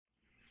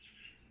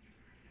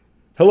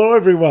Hello,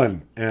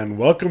 everyone, and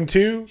welcome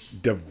to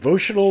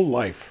Devotional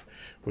Life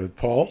with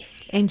Paul.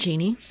 And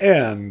Jeannie.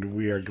 And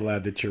we are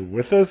glad that you're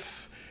with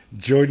us,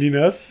 joining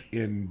us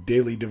in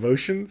daily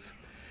devotions.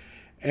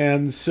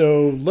 And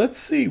so let's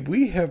see,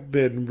 we have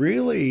been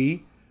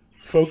really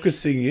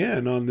focusing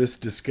in on this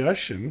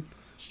discussion,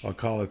 I'll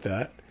call it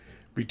that,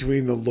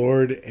 between the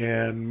Lord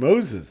and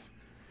Moses.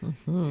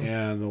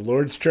 And the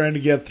Lord's trying to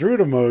get through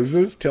to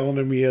Moses, telling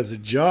him he has a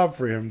job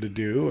for him to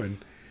do, and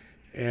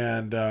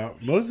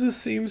Moses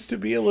seems to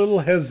be a little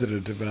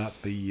hesitant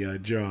about the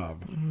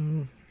job.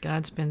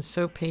 God's been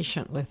so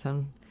patient with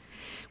him.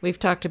 We've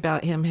talked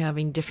about him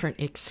having different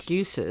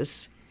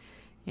excuses.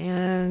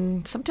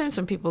 And sometimes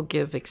when people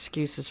give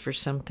excuses for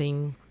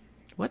something,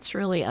 what's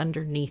really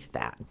underneath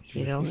that?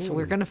 So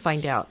we're going to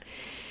find out.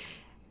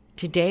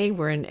 Today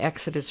we're in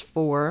Exodus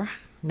 4,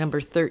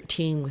 number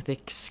 13, with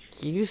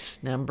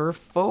excuse number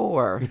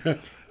 4.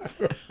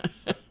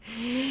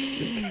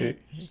 Okay.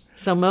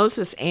 So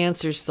Moses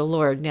answers the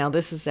Lord. Now,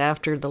 this is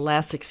after the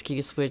last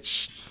excuse,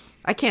 which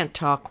I can't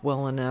talk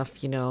well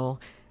enough, And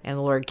the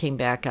Lord came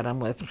back at him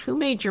with, "Who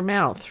made your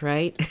mouth?"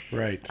 Right?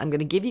 Right. I'm going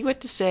to give you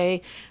what to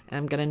say. And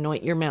I'm going to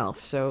anoint your mouth.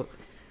 So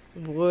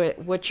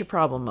what's your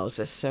problem,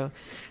 Moses? So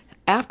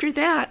after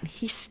that,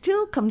 he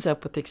still comes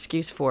up with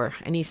excuse 4.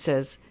 And he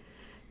says,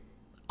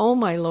 "Oh,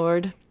 my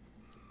Lord,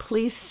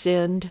 please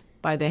send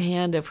by the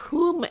hand of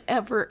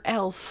whomever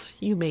else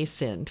you may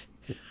send."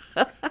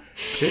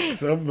 Pick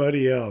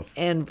somebody else.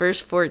 And verse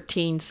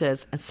 14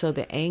 says, "And so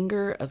the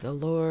anger of the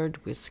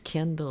Lord was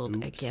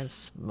kindled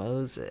against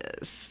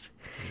Moses."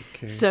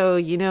 Okay.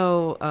 So,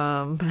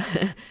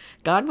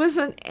 God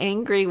wasn't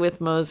angry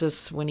with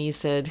Moses when he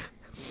said,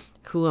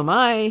 "Who am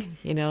I?"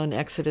 In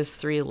Exodus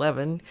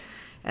 3:11.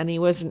 And he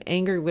wasn't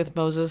angry with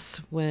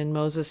Moses when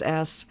Moses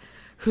asked,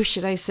 "Who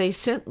should I say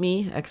sent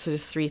me?"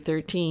 Exodus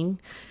 3:13.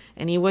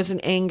 And he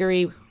wasn't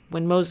angry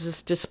when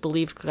Moses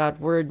disbelieved God's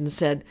word and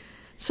said,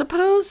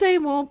 "Suppose they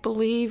won't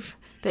believe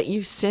that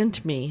you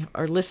sent me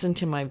or listen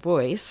to my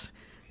voice."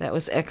 That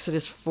was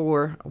Exodus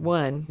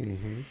 4:1.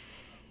 Mm-hmm.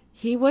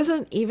 He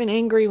wasn't even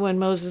angry when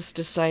Moses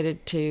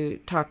decided to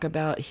talk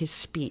about his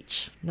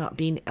speech not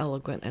being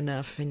eloquent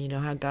enough. And you know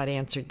how God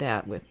answered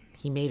that with,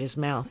 he made his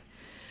mouth.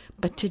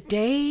 But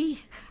today,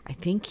 I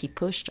think he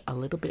pushed a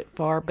little bit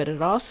far, but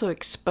it also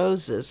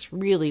exposes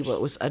really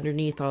what was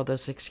underneath all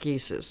those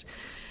excuses.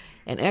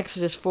 In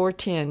Exodus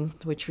 4:10,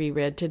 which we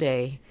read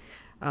today,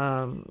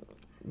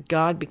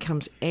 God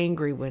becomes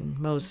angry when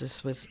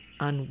Moses was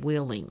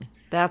unwilling.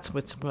 That's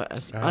what's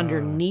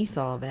underneath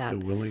all that.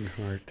 The willing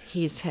heart.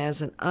 He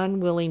has an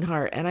unwilling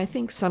heart. And I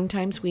think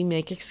sometimes we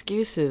make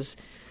excuses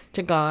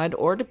to God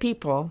or to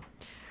people.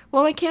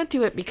 Well, I can't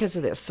do it because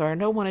of this, or I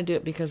don't want to do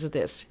it because of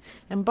this.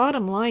 And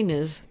bottom line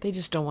is, they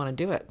just don't want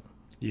to do it.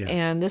 Yeah.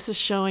 And this is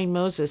showing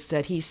Moses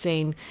that he's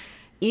saying,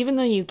 even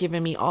though you've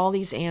given me all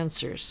these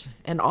answers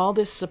and all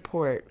this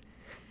support,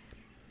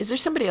 is there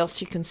somebody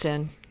else you can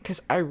send?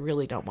 Because I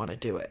really don't want to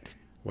do it.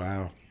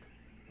 Wow.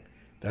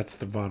 That's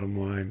the bottom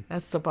line.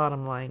 That's the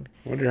bottom line.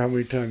 I wonder how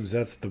many times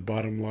that's the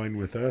bottom line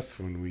with us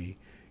when we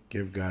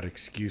give God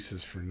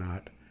excuses for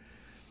not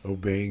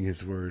obeying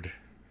his word.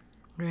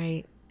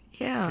 Right.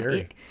 Yeah.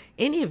 Scary.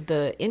 Any of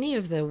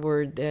the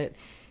word that,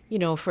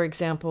 for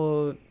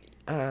example,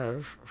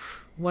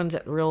 one's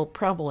that real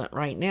prevalent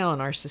right now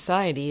in our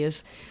society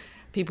is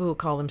people who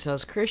call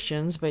themselves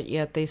Christians, but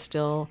yet they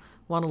still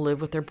want to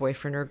live with their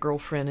boyfriend or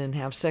girlfriend and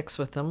have sex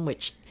with them,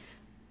 which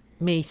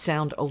may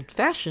sound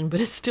old-fashioned,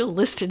 but it's still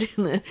listed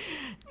in the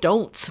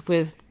don'ts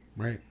with,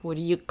 Right. what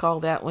do you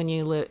call that when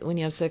you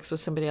have sex with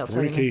somebody else?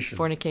 Fornication.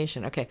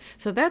 Fornication. Okay.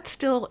 So that's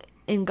still,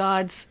 in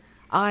God's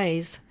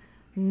eyes,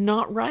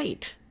 not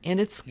right.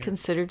 And it's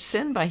considered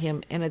sin by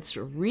him. And its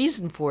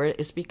reason for it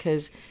is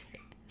because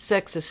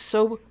sex is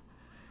so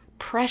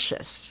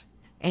precious.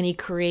 And he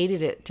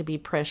created it to be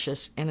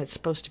precious. And it's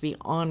supposed to be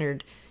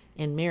honored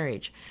in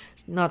marriage.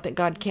 It's not that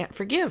God can't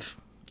forgive.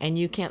 And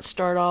you can't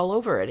start all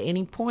over at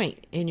any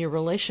point in your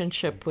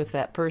relationship with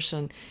that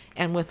person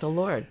and with the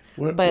Lord.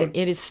 But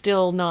it is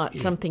still not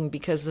something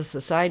because the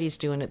society's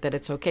doing it that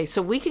it's okay.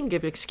 So we can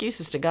give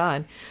excuses to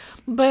God,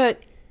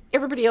 but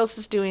everybody else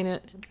is doing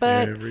it.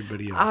 But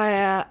everybody else.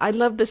 I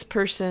love this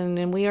person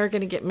and we are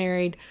going to get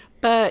married.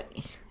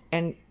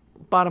 And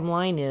bottom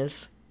line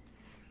is,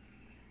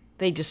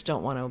 they just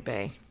don't want to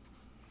obey.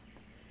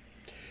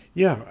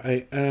 Yeah,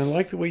 I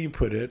like the way you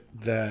put it,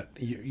 that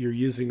you're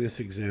using this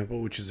example,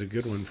 which is a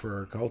good one for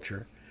our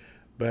culture.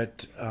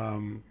 But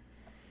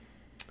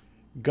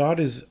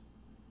God is,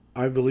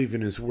 I believe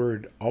in his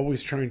word,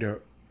 always trying to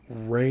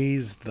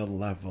raise the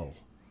level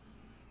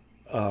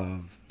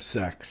of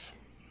sex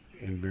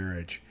in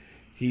marriage.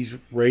 He's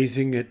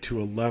raising it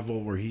to a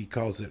level where he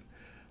calls it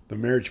the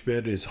marriage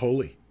bed is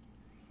holy.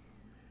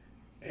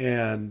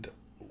 And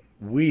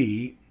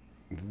I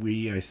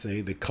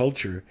say, the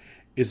culture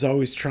is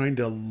always trying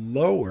to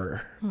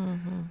lower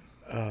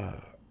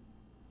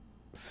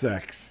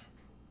sex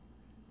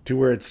to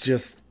where it's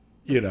just,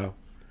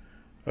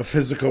 a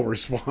physical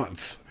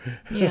response.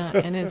 Yeah,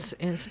 and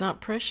it's not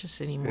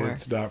precious anymore.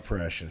 It's not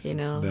precious.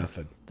 It's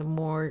nothing. The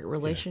more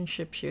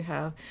relationships you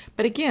have.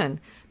 But again,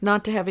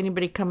 not to have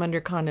anybody come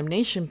under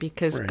condemnation,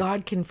 because Right.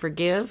 God can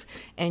forgive,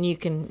 and you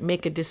can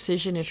make a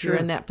decision if Sure. you're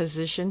in that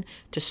position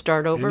to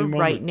start over Any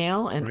moment. right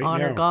now and Right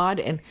honor now. God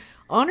and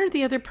honor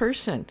the other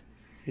person.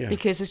 Yeah.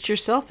 Because it's your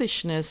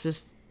selfishness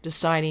is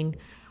deciding,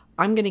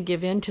 I'm going to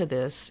give in to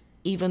this,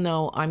 even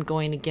though I'm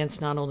going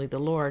against not only the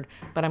Lord,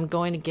 but I'm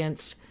going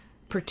against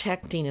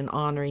protecting and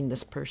honoring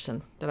this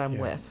person that I'm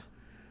with.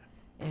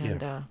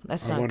 And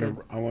that's not good.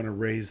 I want to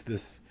raise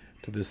this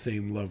to the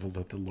same level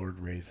that the Lord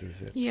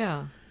raises it.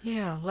 Yeah,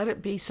 let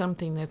it be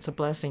something that's a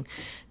blessing.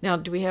 Now,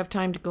 do we have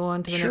time to go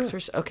on to the next Sure.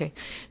 verse? Okay.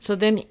 So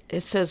then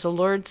it says, the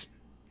Lord's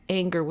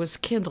anger was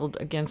kindled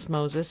against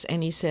Moses,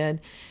 and he said,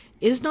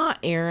 is not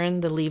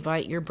Aaron the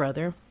Levite your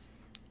brother?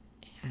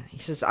 He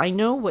says, I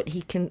know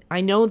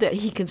that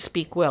he can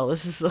speak well.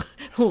 This is the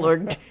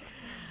Lord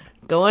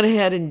going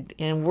ahead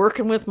and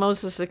working with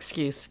Moses'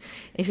 excuse.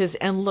 He says,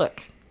 and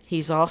look,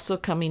 he's also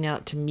coming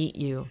out to meet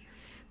you.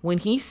 When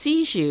he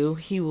sees you,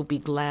 he will be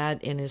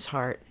glad in his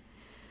heart.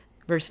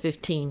 Verse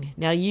 15,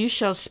 now you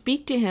shall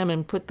speak to him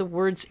and put the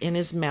words in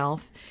his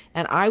mouth,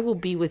 and I will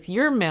be with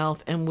your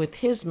mouth and with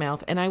his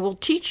mouth, and I will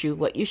teach you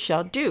what you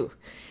shall do.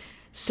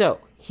 So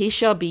he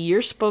shall be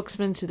your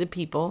spokesman to the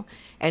people,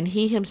 and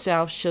he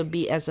himself shall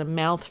be as a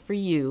mouth for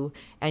you,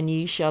 and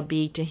you shall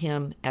be to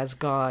him as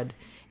God.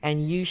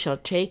 And you shall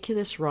take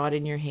this rod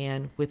in your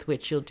hand with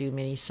which you'll do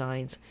many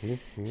signs.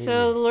 Mm-hmm.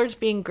 So the Lord's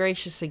being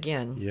gracious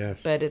again.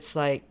 Yes. But it's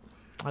like,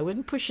 I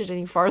wouldn't push it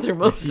any farther,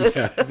 Moses.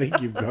 Yeah, I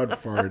think you've gone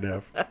far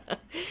enough.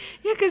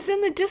 Yeah, because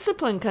then the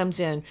discipline comes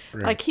in.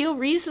 Right. Like, he'll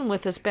reason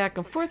with us back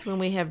and forth when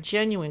we have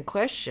genuine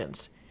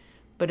questions.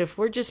 But if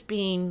we're just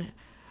being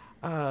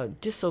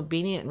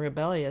disobedient and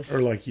rebellious,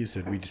 Or like you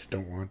said, we just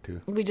don't want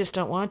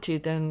to.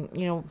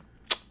 then,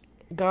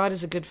 God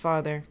is a good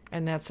father.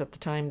 And that's at the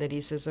time that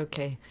he says,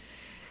 okay,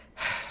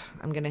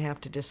 I'm going to have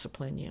to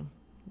discipline you.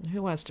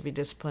 Who wants to be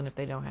disciplined if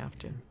they don't have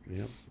to?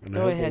 Yep. And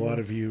Go I hope ahead. a lot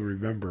of you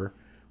remember,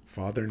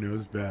 Father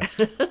knows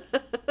best.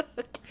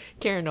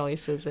 Karen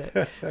always says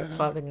that.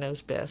 Father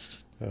knows best.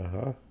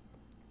 Uh-huh.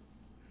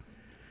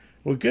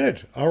 Well,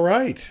 good. All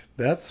right.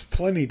 That's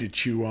plenty to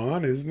chew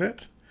on, isn't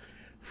it?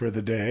 For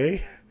the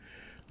day.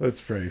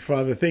 Let's pray.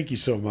 Father, thank you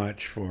so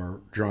much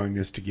for drawing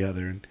us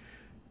together. And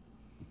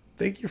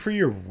thank you for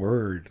your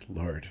word,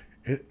 Lord.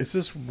 It's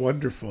just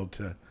wonderful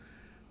to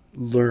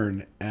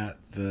learn at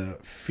the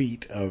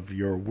feet of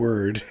your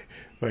word,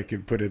 if I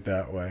can put it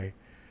that way.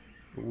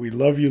 We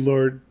love you,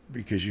 Lord,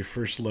 because you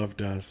first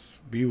loved us.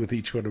 Be with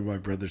each one of my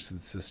brothers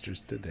and sisters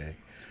today.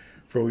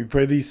 For we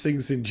pray these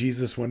things in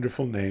Jesus'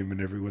 wonderful name,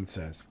 and everyone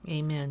says,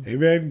 Amen.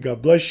 Amen.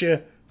 God bless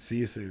you. See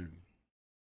you soon.